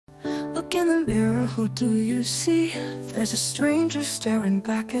the mirror, who do you see? There's a stranger staring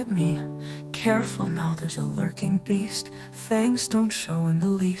back at me. Careful now, there's a lurking beast. Fangs don't show in the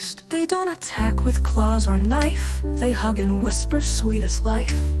least. They don't attack with claws or knife. They hug and whisper sweet as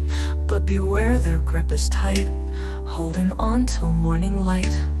life. But beware, their grip is tight, holding on till morning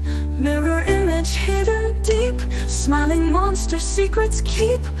light. Mirror image hidden deep, smiling monster secrets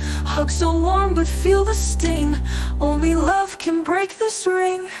keep. Hug so warm but feel the sting. Only love can break this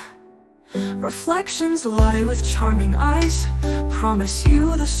ring. Reflections lie with charming eyes, promise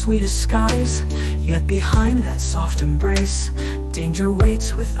you the sweetest skies. Yet behind that soft embrace, danger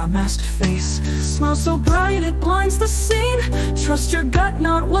waits with a masked face. Smile so bright it blinds the scene. Trust your gut,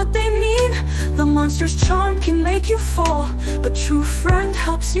 not what they mean. The monster's charm can make you fall, but true friend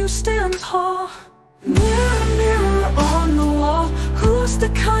helps you stand tall. Mirror, mirror on the wall, who's the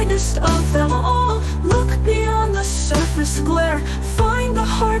kindest of them all? Look beyond the surface glare, find the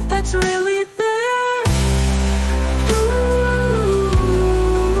heart that's really there.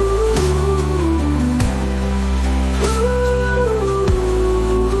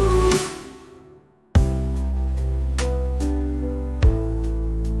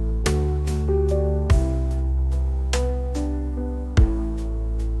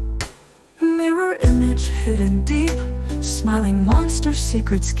 Ooh, mirror image hidden deep, smiling monster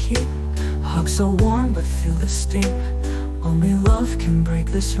secrets keep. Hug so warm but feel the sting. Only love can break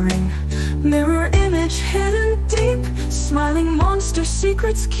this ring. Mirror image hidden deep, smiling monster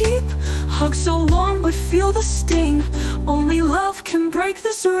secrets keep. Hug so warm but feel the sting. Only love can break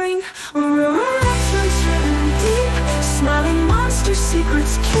this ring. Reflections hidden deep, smiling monster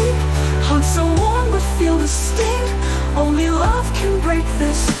secrets keep. Hug so warm but feel the sting. Only love can break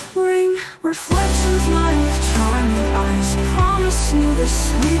this ring. Reflections lie with charming eyes, promise you the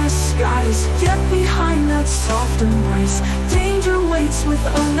sweetest skies. Yet behind that soft embrace, danger waits with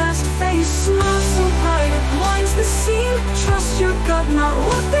a masked face. Smile so bright it blinds the scene. Trust your gut, not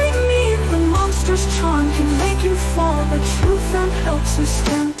what they mean. The monster's charm can make you fall, but true friend helps you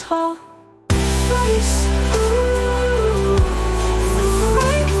stand tall. Face, ooh,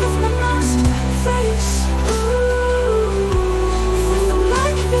 frank with the masked face.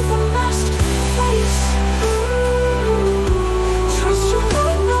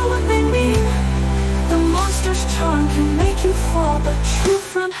 Charm can make you fall, but true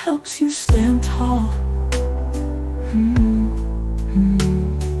friend helps you stand tall.